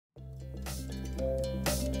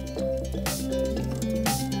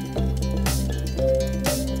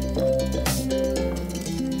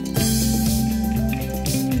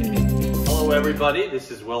Hello everybody,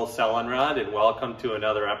 this is Will Sellenraad and welcome to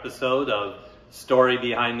another episode of Story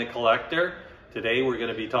Behind the Collector. Today we're going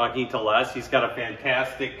to be talking to Les. He's got a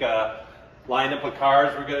fantastic lineup of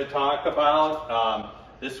cars we're going to talk about.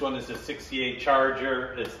 This one is a 68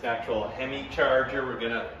 Charger. It's an actual Hemi Charger. We're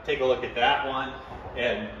going to take a look at that one.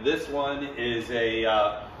 And this one is a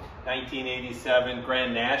 1987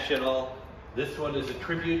 Grand National. This one is a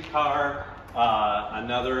tribute car.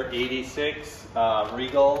 Another 86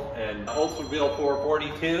 Regal and Oldsmobile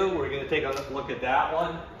 442. We're going to take a look at that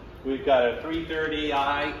one. We've got a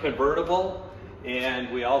 330i convertible,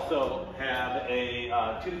 and we also have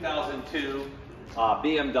a 2002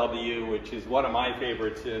 BMW, which is one of my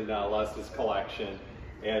favorites in Les's collection,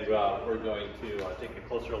 and we're going to take a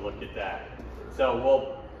closer look at that. So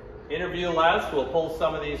we'll interview Les, we'll pull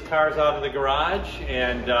some of these cars out of the garage,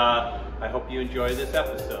 and I hope you enjoy this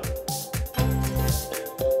episode.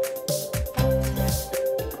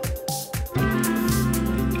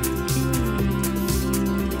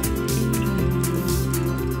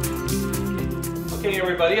 Okay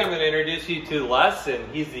everybody, I'm going to introduce you to Les, and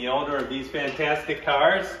he's the owner of these fantastic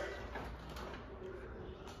cars.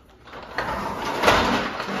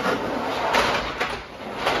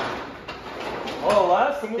 Hello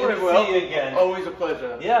Les, good morning. Good to see you again. Always a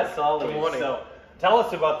pleasure. Yes, always. Good morning. So, tell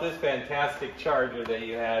us about this fantastic Charger that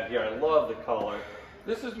you have here. I love the color.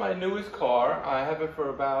 This is my newest car. I have it for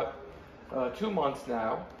about 2 months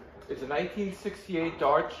now. It's a 1968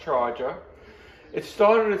 Dodge Charger. It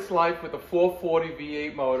started its life with a 440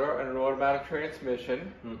 V8 motor and an automatic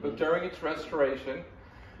transmission, but during its restoration,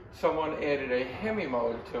 someone added a Hemi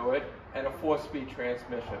mode to it and a 4-speed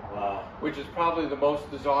transmission, which is probably the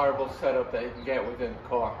most desirable setup that you can get within the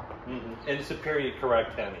car. And it's a period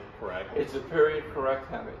correct Hemi, correct? It's a period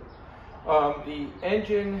correct Hemi. The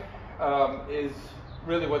engine is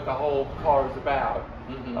really what the whole car is about.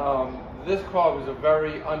 This car was a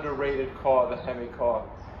very underrated car, the Hemi car.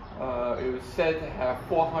 It was said to have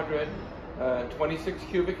 426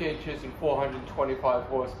 cubic inches and 425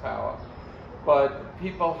 horsepower. But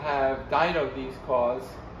people have dynoed these cars,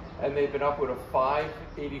 and they've been up with a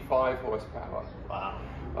 585 horsepower. Wow.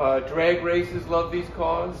 Drag races love these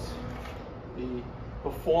cars. The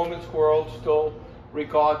performance world still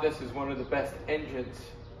regard this as one of the best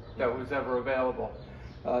engines that was ever available.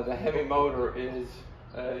 The Hemi motor is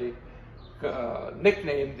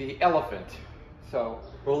nicknamed the Elephant. So,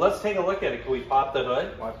 well, let's take a look at it. Can we pop the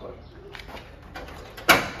hood? My pleasure.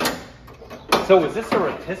 So was this a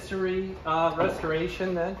rotisserie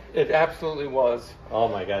restoration then? It absolutely was. Oh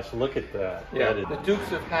my gosh, look at that. Yeah, That is... the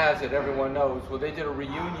Dukes of Hazzard, everyone knows. Well, they did a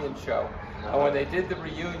reunion show. And when they did the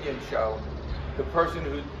reunion show, the person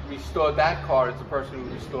who restored that car is the person who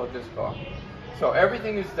restored this car. So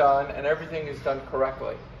everything is done, and everything is done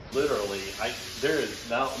correctly. Literally, there is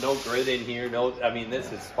no grit in here. No, I mean,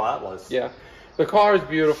 this is spotless. Yeah. The car is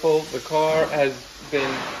beautiful. The car has been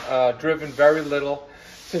driven very little.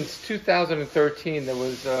 Since 2013, there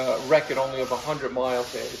was a record only of 100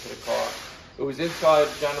 miles added to the car. It was inside a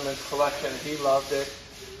gentleman's collection. He loved it,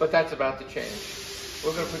 but that's about to change.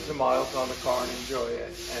 We're going to put some miles on the car and enjoy it,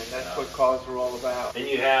 and that's what cars are all about. And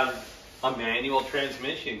you have a manual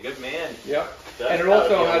transmission. Good man. Yep. That's and it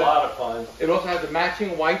also has a lot of fun. It also has a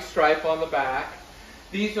matching white stripe on the back.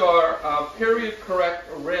 These are period correct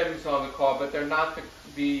rims on the car, but they're not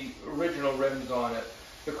the original rims on it.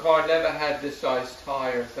 The car never had this size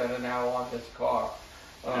tires that are now on this car.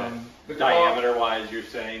 Diameter-wise, you're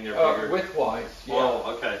saying they're bigger? Width-wise, yeah. Oh,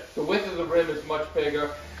 okay. The width of the rim is much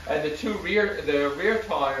bigger, and the rear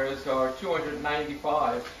tires are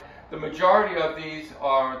 295. The majority of these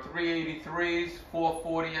are 383s,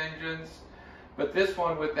 440 engines, but this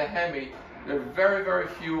one with the Hemi, there are very, very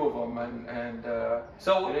few of them,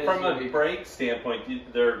 so from a brake standpoint,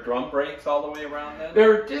 there are drum brakes all the way around then?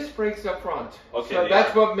 There are disc brakes up front. Okay, so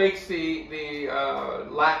that's what makes the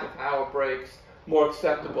lack of power brakes more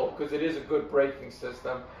acceptable, because it is a good braking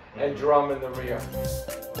system, and drum in the rear.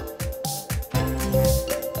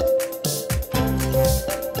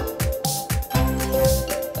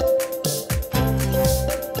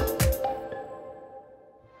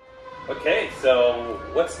 Okay, so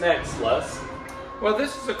what's next, Les? Well,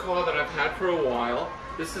 this is a car that I've had for a while.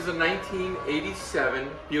 This is a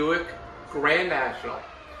 1987 Buick Grand National.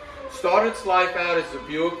 Started its life out as a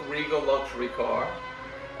Buick Regal luxury car,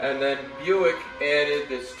 and then Buick added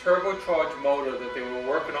this turbocharged motor that they were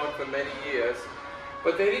working on for many years,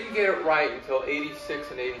 but they didn't get it right until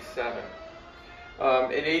 86 and 87.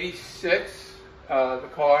 In 86, the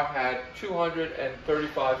car had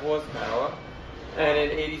 235 horsepower, and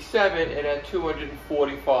in 87 it had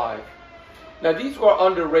 245. Now these were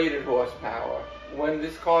underrated horsepower. when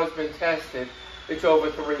this car has been tested, it's over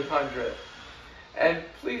 300. And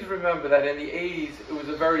please remember that in the 80s, it was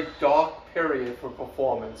a very dark period for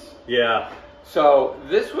performance. Yeah. So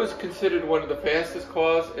this was considered one of the fastest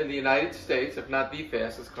cars in the United States, if not the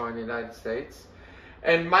fastest car in the United States,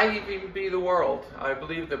 and might even be the world. I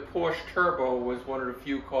believe the Porsche Turbo was one of the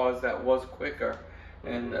few cars that was quicker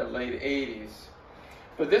in the late 80s.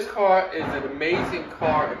 But this car is an amazing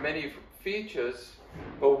car in many features,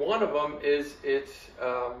 but one of them is its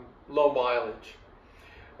low mileage.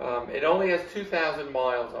 It only has 2,000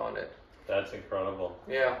 miles on it. That's incredible.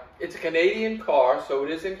 Yeah, it's a Canadian car, so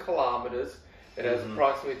it is in kilometers. It has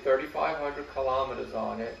approximately 3,500 kilometers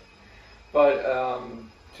on it, but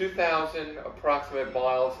 2,000 approximate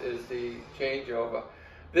miles is the changeover.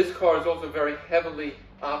 This car is also very heavily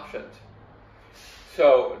optioned.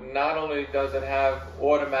 So not only does it have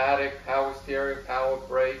automatic power steering, power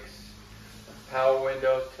brakes, power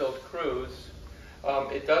windows, tilt cruise,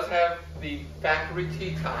 it does have the factory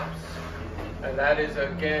T-tops, and that is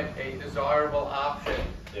again a desirable option,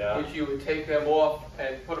 which you would take them off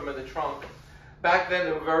and put them in the trunk. Back then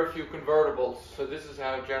there were very few convertibles, so this is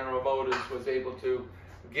how General Motors was able to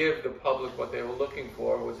give the public what they were looking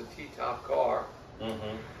for, was a T-top car.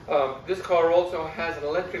 This car also has an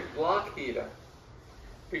electric block heater.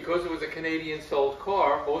 Because it was a Canadian sold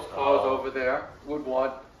car, most cars over there would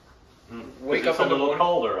want wake up in the morning. It's a little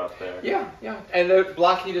colder up there. Yeah, yeah. And the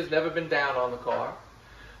block heater's never been down on the car.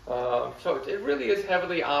 So it really is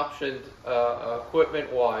heavily optioned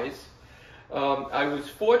equipment-wise. I was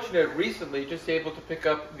fortunate recently just able to pick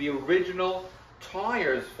up the original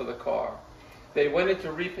tires for the car. They went into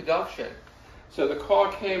reproduction. So the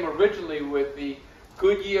car came originally with the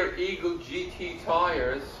Goodyear Eagle GT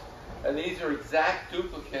tires, and these are exact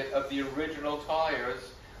duplicate of the original tires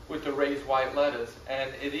with the raised white letters,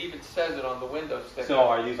 and it even says it on the window sticker. So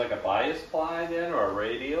are these like a bias ply then, or a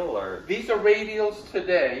radial, or? These are radials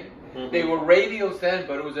today. They were radials then,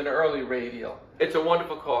 but it was an early radial. It's a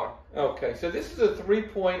wonderful car. Okay, so this is a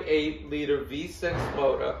 3.8 liter V6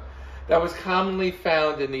 motor that was commonly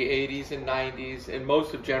found in the 80s and 90s in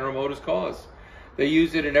most of General Motors cars. They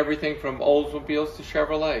used it in everything from Oldsmobiles to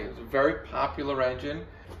Chevrolet. It was a very popular engine.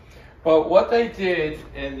 But what they did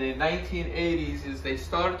in the 1980s is they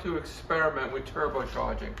started to experiment with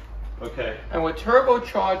turbocharging. Okay. And what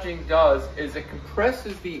turbocharging does is it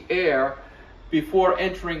compresses the air before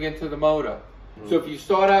entering into the motor. So if you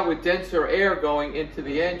start out with denser air going into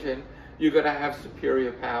the engine, you're going to have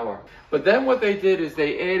superior power. But then what they did is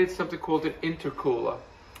they added something called an intercooler.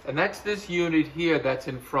 And that's this unit here that's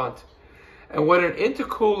in front. And what an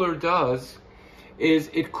intercooler does is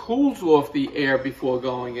it cools off the air before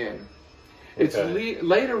going in. It's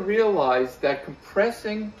later realized that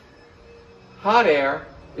compressing hot air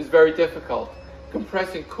is very difficult.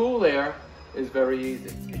 Compressing cool air is very easy.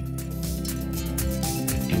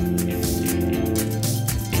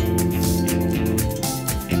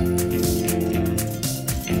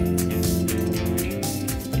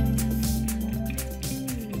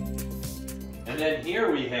 And then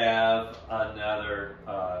here we have another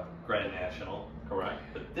Grand National, correct?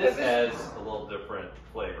 But this has a little different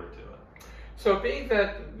flavor to it. So being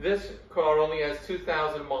that this car only has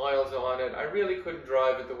 2,000 miles on it, I really couldn't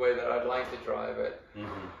drive it the way that I'd like to drive it.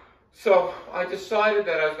 So I decided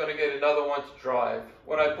that I was going to get another one to drive.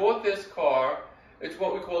 When I bought this car, it's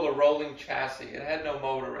what we call a rolling chassis. It had no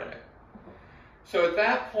motor in it. So at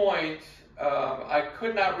that point, I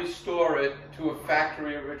could not restore it to a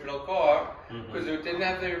factory original car because it didn't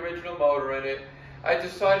have the original motor in it. I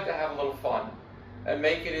decided to have a little fun and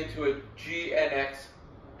make it into a GNX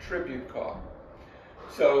tribute car.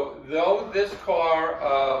 So though this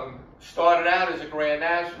car started out as a Grand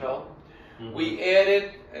National, we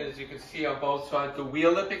added, as you can see on both sides, the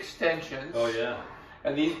wheel lip extensions. Oh yeah.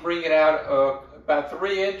 And these bring it out about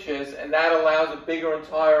 3 inches, and that allows a bigger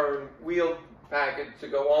entire wheel package to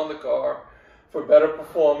go on the car for better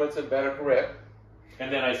performance and better grip.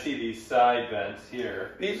 And then I see these side vents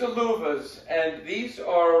here. These are louvers, and these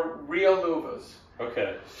are real louvers.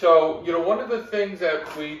 Okay. So, you know, one of the things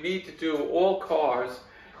that we need to do with all cars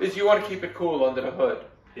is you want to keep it cool under the hood.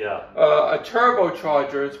 Yeah. A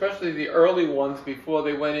turbocharger, especially the early ones before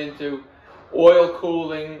they went into oil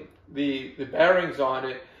cooling the bearings on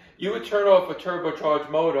it, you would turn off a turbocharged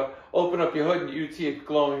motor, open up your hood, and you'd see it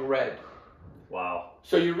glowing red. Wow.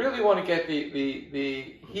 So you really want to get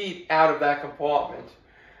the heat out of that compartment.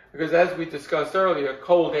 Because as we discussed earlier,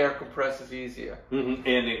 cold air compresses easier. And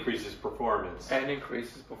increases performance. And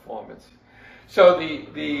increases performance. So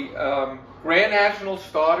the Grand National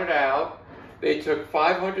started out, they took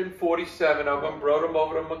 547 of them, brought them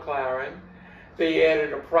over to McLaren, They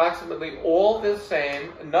added approximately all the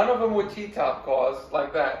same. None of them were T-top cars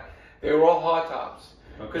like that. They were all hardtops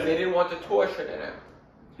because they didn't want the torsion in it.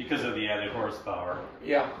 Because of the added horsepower.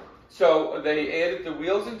 Yeah. So they added the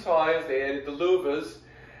wheels and tires. They added the louvers.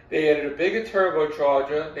 They added a bigger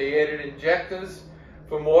turbocharger. They added injectors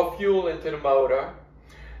for more fuel into the motor.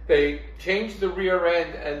 They changed the rear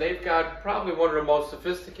end, and they've got probably one of the most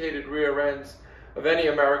sophisticated rear ends of any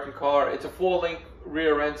American car. It's a 4-link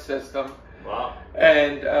rear end system. Wow.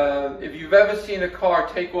 And if you've ever seen a car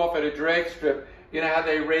take off at a drag strip, you know how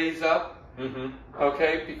they raise up?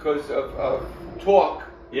 Okay, because of torque.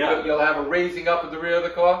 Yeah. You'll have a raising up at the rear of the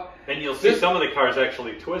car. And you'll see some of the cars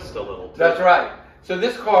actually twist a little too. That's right. So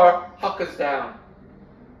this car huckers down.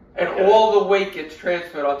 And all the weight gets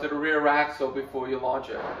transferred onto the rear axle before you launch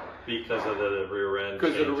it. Because of the rear end.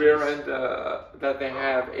 Because of the rear end that they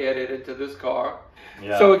have added into this car.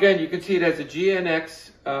 Yeah. So again, you can see it has a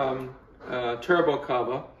GNX turbo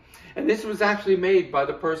cover. And this was actually made by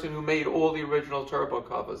the person who made all the original turbo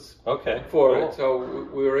covers for it. So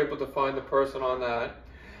we were able to find the person on that.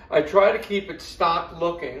 I try to keep it stock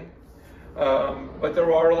looking, but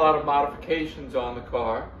there are a lot of modifications on the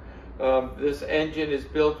car. This engine is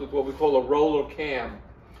built with what we call a roller cam.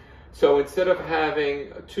 So instead of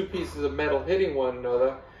having two pieces of metal hitting one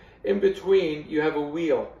another, in between you have a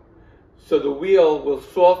wheel. So the wheel will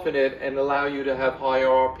soften it and allow you to have higher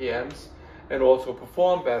RPMs and also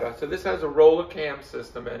perform better. So this has a roller cam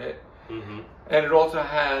system in it. And it also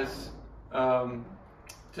has,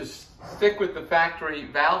 to stick with the factory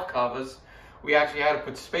valve covers, we actually had to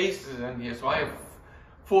put spaces in here. So I have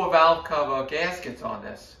 4 valve cover gaskets on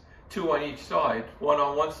this, 2 on each side, one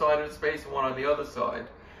on one side of the space and one on the other side.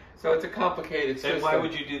 So it's a complicated system. And why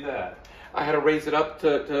would you do that? I had to raise it up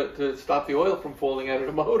to stop the oil from falling out of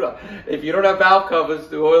the motor. If you don't have valve covers,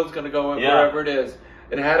 the oil's going to go in wherever it is.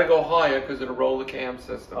 It had to go higher because of the roller cam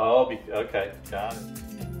system. Oh, okay, got it.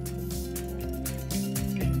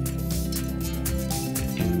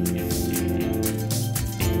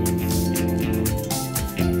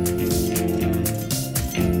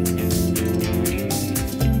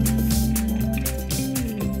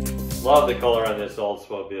 Love the color on this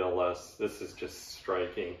Oldsmobile Les. This is just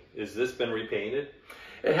striking. Has this been repainted?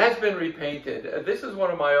 It has been repainted. This is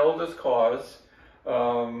one of my oldest cars.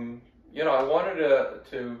 You know, I wanted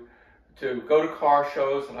to go to car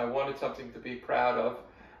shows, and I wanted something to be proud of.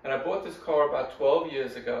 And I bought this car about 12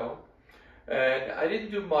 years ago, and I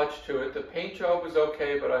didn't do much to it. The paint job was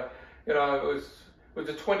okay, but it was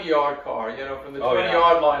a 20-yard car. You know, from the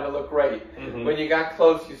 20-yard line, it looked great. When you got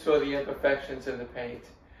close, you saw the imperfections in the paint.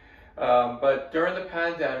 But during the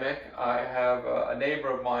pandemic, I have a neighbor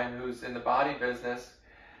of mine who's in the body business,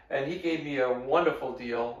 and he gave me a wonderful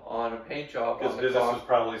deal on a paint job. Because business was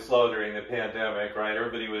probably slow during the pandemic, right?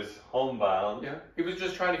 Everybody was homebound. Yeah, he was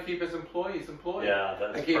just trying to keep his employees employed. Yeah,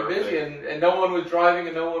 that's and keep perfect. busy, and no one was driving,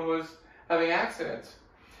 and no one was having accidents.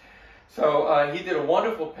 So he did a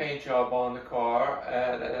wonderful paint job on the car,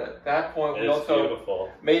 and at that point we also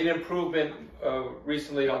made an improvement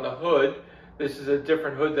recently on the hood. This is a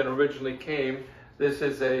different hood than originally came. This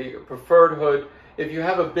is a preferred hood if you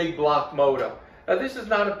have a big block motor. Now this is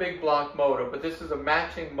not a big block motor, but this is a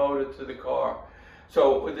matching motor to the car.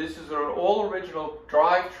 So this is an all original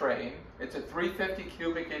drivetrain. It's a 350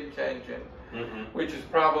 cubic inch engine, which is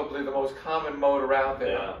probably the most common motor out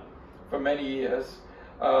there for many years.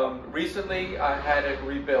 Recently I had it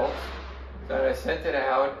rebuilt, so I sent it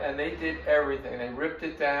out, and they did everything. They ripped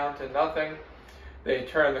it down to nothing. They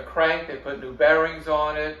turned the crank, they put new bearings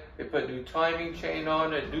on it, they put new timing chain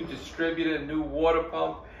on it, new distributor, new water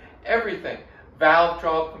pump, everything. Valve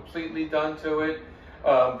job completely done to it.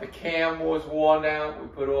 The cam was worn out. We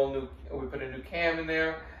put a new cam in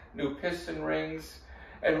there, new piston rings,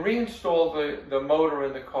 and reinstalled the motor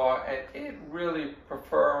in the car, and it really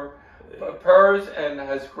purrs and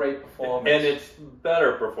has great performance. And it's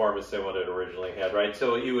better performance than what it originally had, right?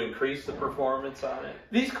 So you increased the performance on it?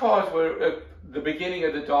 These cars were the beginning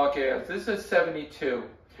of the dark ages. This is 72.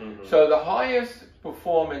 So the highest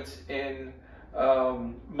performance in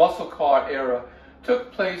muscle car era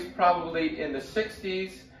took place probably in the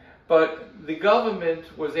 60s, but the government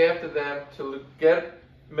was after them to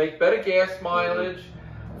make better gas mileage,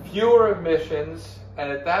 fewer emissions,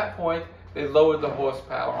 and at that point they lowered the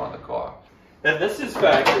horsepower on the car. And this is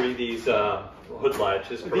factory, these hood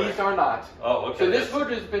latches, correct? These are not. Oh, okay. So this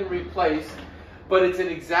hood has been replaced, but it's an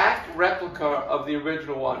exact replica of the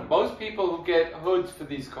original one. Most people who get hoods for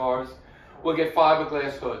these cars will get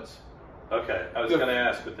fiberglass hoods. Okay, I was going to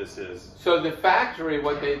ask what this is. So the factory,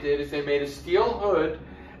 what they did is they made a steel hood,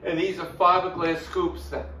 and these are fiberglass scoops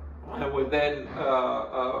that I would then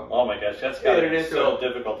oh my gosh, that's got to be so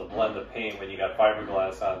difficult to blend the paint when you got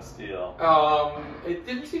fiberglass on steel. It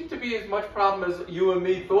didn't seem to be as much problem as you and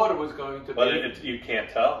me thought it was going to be. But you can't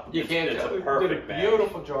tell. You can't tell. It's a perfect match.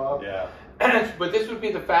 Beautiful job. Yeah. But this would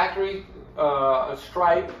be the factory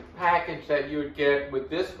stripe package that you would get with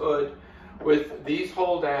this hood, with these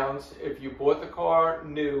hold downs if you bought the car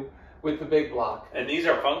new with the big block. And these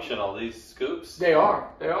are functional, these scoops? They are.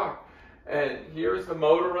 And here's the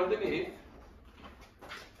motor underneath.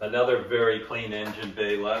 Another very clean engine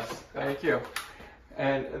bay, Les. Thank you.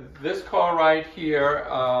 And this car right here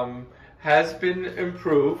has been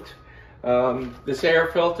improved. This air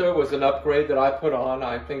filter was an upgrade that I put on.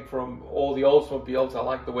 I think from all the Oldsmobiles, I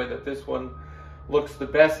like the way that this one looks the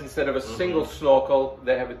best. Instead of a single snorkel,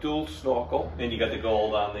 they have a dual snorkel. And you got the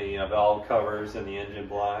gold on the valve covers and the engine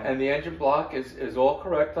block. And the engine block is all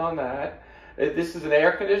correct on that. This is an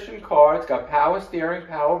air-conditioned car. It's got power steering,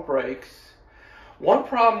 power brakes. One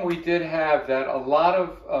problem we did have that a lot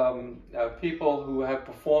of people who have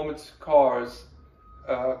performance cars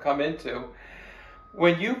come into,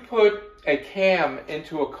 when you put a cam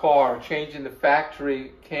into a car, changing the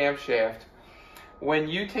factory camshaft, when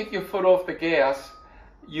you take your foot off the gas,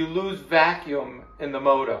 you lose vacuum in the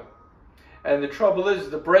motor. And the trouble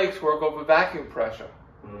is the brakes work over vacuum pressure.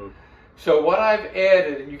 So what I've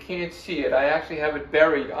added, and you can't see it, I actually have it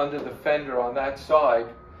buried under the fender on that side,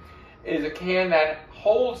 is a can that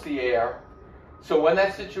holds the air, so when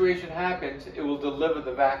that situation happens, it will deliver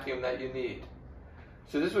the vacuum that you need.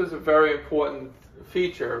 So this was a very important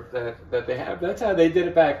feature that they have. That's how they did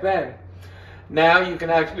it back then. Now you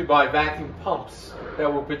can actually buy vacuum pumps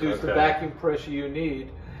that will produce the vacuum pressure you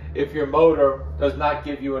need if your motor does not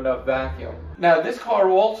give you enough vacuum. Now this car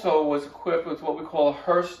also was equipped with what we call a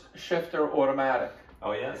Hurst shifter automatic.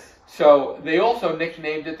 Oh yes. So they also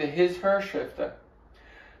nicknamed it the His/Her shifter.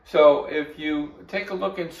 So if you take a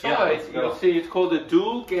look inside, you'll see it's called a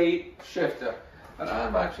dual gate shifter. And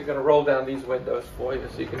I'm actually going to roll down these windows for you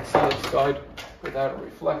so you can see inside without a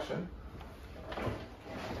reflection.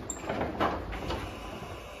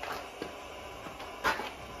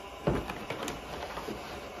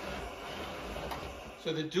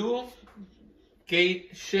 So the dual gate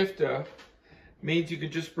shifter means you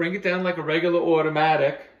can just bring it down like a regular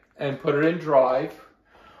automatic and put it in drive.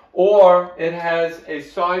 Or it has a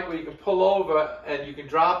side where you can pull over and you can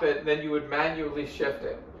drop it, and then you would manually shift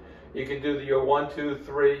it. You can do your 1, 2,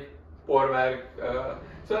 3 automatic.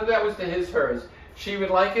 So that was the His/Hers. She would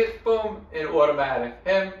like it, boom, in automatic.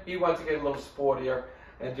 Him, he wants to get a little sportier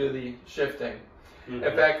and do the shifting. In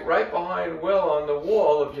fact, right behind Will on the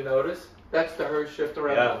wall, if you notice, that's the Hers shifter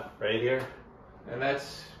emblem. Yeah, right here. And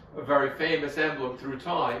that's a very famous emblem through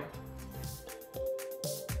time.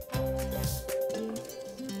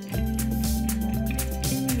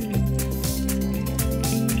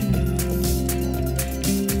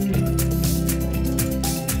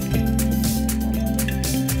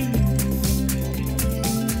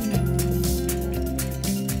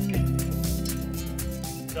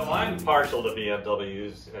 I'm partial to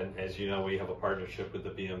BMWs, and as you know, we have a partnership with the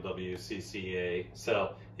BMW CCA.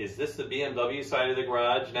 So, is this the BMW side of the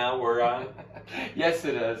garage now we're on? Yes,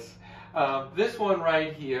 it is. This one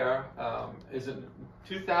right here is a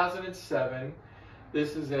 2007.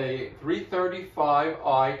 This is a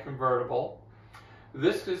 335i convertible.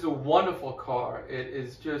 This is a wonderful car. It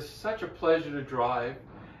is just such a pleasure to drive.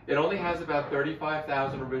 It only has about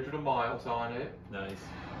 35,000 original miles on it. Nice.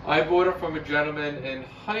 I bought it from a gentleman in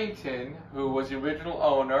Huntington who was the original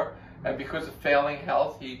owner, and because of failing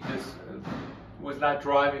health, he just was not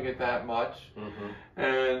driving it that much,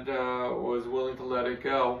 and was willing to let it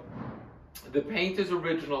go. The paint is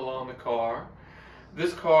original on the car.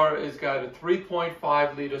 This car has got a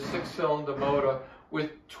 3.5 liter 6-cylinder motor with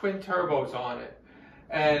twin turbos on it,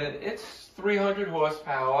 and it's 300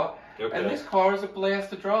 horsepower, and this car is a blast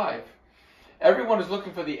to drive. Everyone is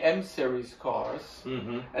looking for the M series cars,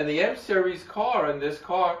 and the M series car in this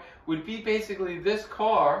car would be basically this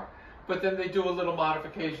car, but then they do a little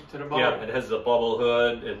modification to the motor. Yeah, it has a bubble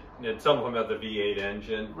hood, and some of them have the V8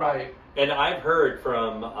 engine. Right. And I've heard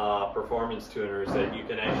from performance tuners that you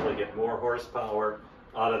can actually get more horsepower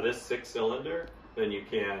out of this 6-cylinder than you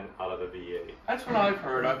can out of the V8. That's what I've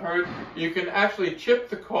heard. I've heard you can actually chip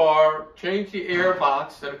the car, change the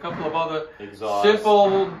airbox, and a couple of other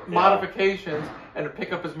simple modifications, and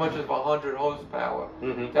pick up as much as 100 horsepower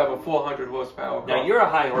to have a 400 horsepower car. Now, you're a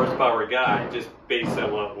high horsepower guy, just based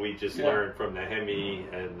on what we just learned from the Hemi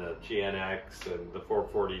and the GNX and the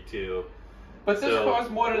 442. But this car is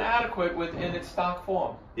more than adequate within its stock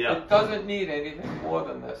form. Yeah. It doesn't need anything more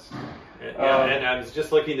than this. Yeah, and I was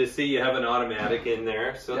just looking to see you have an automatic in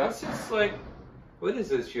there. So Yeah. this is like, what is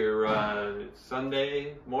this, your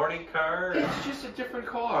Sunday morning car? It's just a different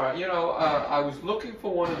car. You know, I was looking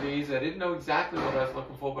for one of these. I didn't know exactly what I was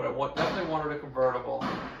looking for, but I definitely wanted a convertible.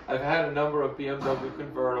 I've had a number of BMW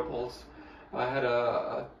convertibles. I had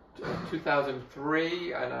a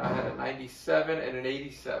 2003, and I had a 97 and an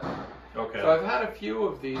 87. Okay. So I've had a few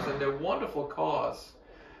of these, and they're wonderful cars.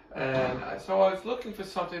 And so I was looking for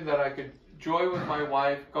something that I could enjoy with my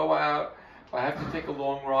wife, go out, if I have to take a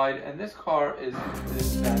long ride, and this car is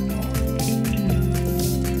that car.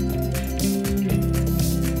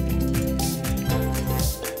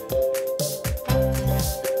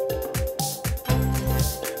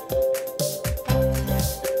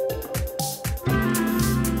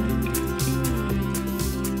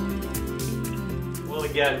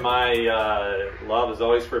 Again, my love is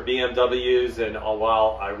always for BMWs, and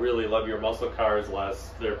while I really love your muscle cars,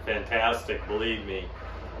 Les, they're fantastic, believe me.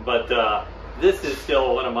 But this is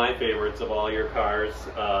still one of my favorites of all your cars.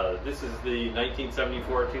 This is the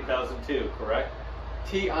 1974-2002, correct?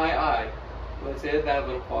 TII. Let's add that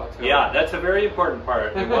little part to it. Yeah, that's a very important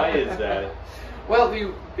part. And why is that? Well,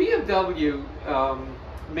 the BMW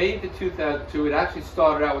made the 2002. It actually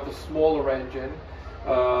started out with a smaller engine.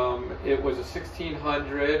 It was a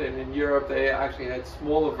 1600, and in Europe they actually had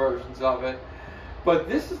smaller versions of it. But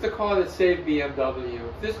this is the car that saved BMW.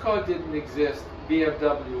 If this car didn't exist,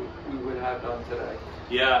 BMW we would have none today.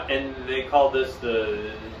 Yeah, and they called this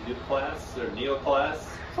the new class or neo class?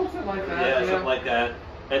 Something like that. Yeah, something like that.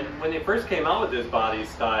 And when they first came out with this body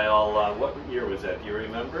style, what year was that? Do you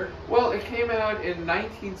remember? Well, it came out in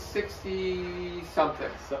 1960 something.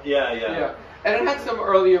 So, yeah. And it had some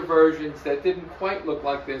earlier versions that didn't quite look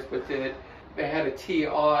like this, but they had a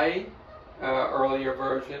TI earlier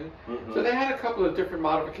version. Mm-hmm. So they had a couple of different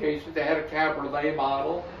modifications. They had a cabriolet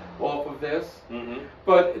model off of this. Mm-hmm.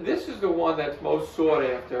 But this is the one that's most sought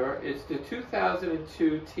after. It's the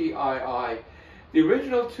 2002 TII. The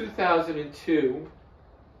original 2002,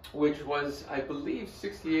 which was, I believe,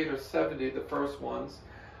 68 or 70, the first ones,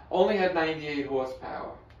 only had 98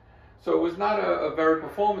 horsepower. So it was not a very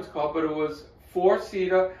performance car, but it was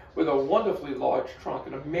four-seater with a wonderfully large trunk,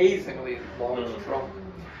 an amazingly large trunk.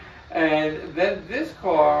 And then this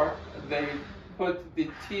car, they put the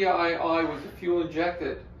TII was fuel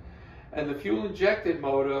injected, and the fuel injected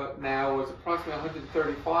motor now was approximately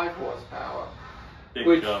 135 horsepower.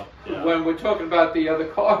 Which, when we're talking about the other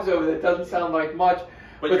cars over there, it doesn't sound like much.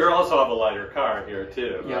 But you also have a lighter car here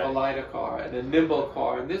too, Yeah, right? a lighter car and a nimble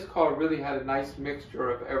car. And this car really had a nice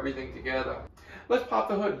mixture of everything together. Let's pop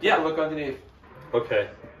the hood and take a look underneath. Okay.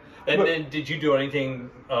 And then did you do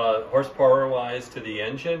anything horsepower-wise to the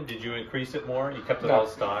engine? Did you increase it more? You kept it all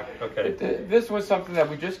stock? Okay. This was something that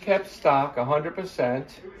we just kept stock, 100%.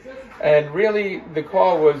 And really, the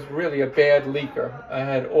car was really a bad leaker. I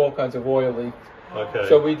had all kinds of oil leaks. Okay.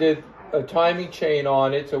 So we did a timing chain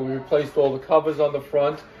on it, so we replaced all the covers on the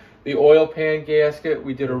front, the oil pan gasket,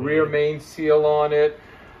 we did a rear main seal on it.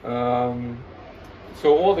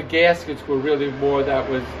 So all the gaskets were really more that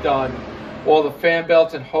was done. All the fan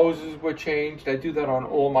belts and hoses were changed. I do that on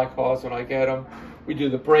all my cars when I get them. We do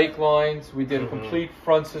the brake lines. We did a complete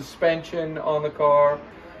front suspension on the car.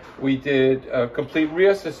 We did a complete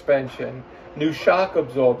rear suspension, new shock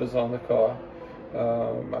absorbers on the car.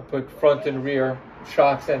 I put front and rear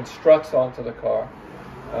shocks and struts onto the car.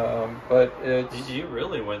 But it's... You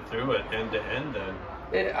really went through it end to end then.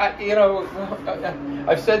 You know,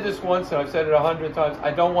 I've said this once and I've said it 100 times.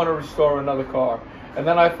 I don't want to restore another car. And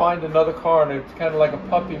then I find another car and it's kind of like a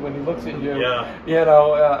puppy when he looks at you. Yeah. You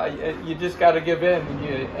know, you just got to give in and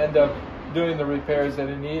you end up doing the repairs that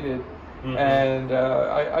it needed. And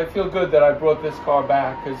I feel good that I brought this car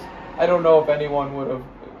back because I don't know if anyone would have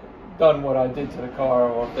done what I did to the car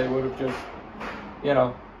or if they would have just, you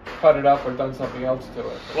know, cut it up or done something else to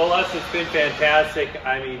it. Well, Les, it's been fantastic.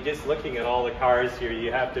 I mean, just looking at all the cars here,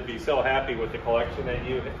 you have to be so happy with the collection that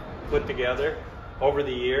you put together over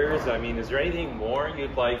the years. I mean, is there anything more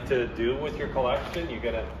you'd like to do with your collection? You're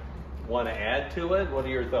going to want to add to it? What are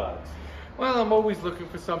your thoughts? Well, I'm always looking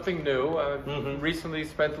for something new. I've recently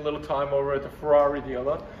spent a little time over at the Ferrari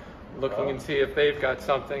dealer looking and see if they've got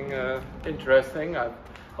something interesting. I've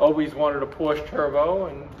always wanted a Porsche turbo,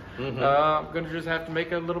 and I'm going to just have to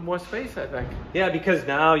make a little more space, I think. Yeah, because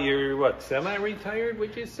now you're, what, semi-retired,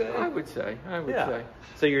 would you say? I would say.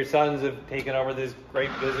 So your sons have taken over this great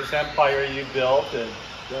business empire you built, and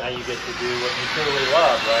now you get to do what you truly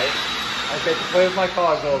love, right? I get to play with my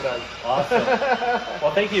cars all day. Awesome.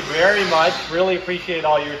 Well, thank you very much. Really appreciate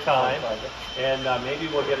all your time. And maybe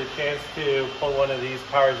we'll get a chance to pull one of these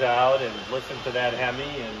cars out and listen to that Hemi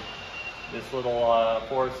and this little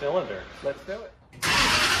 4-cylinder. Let's do it.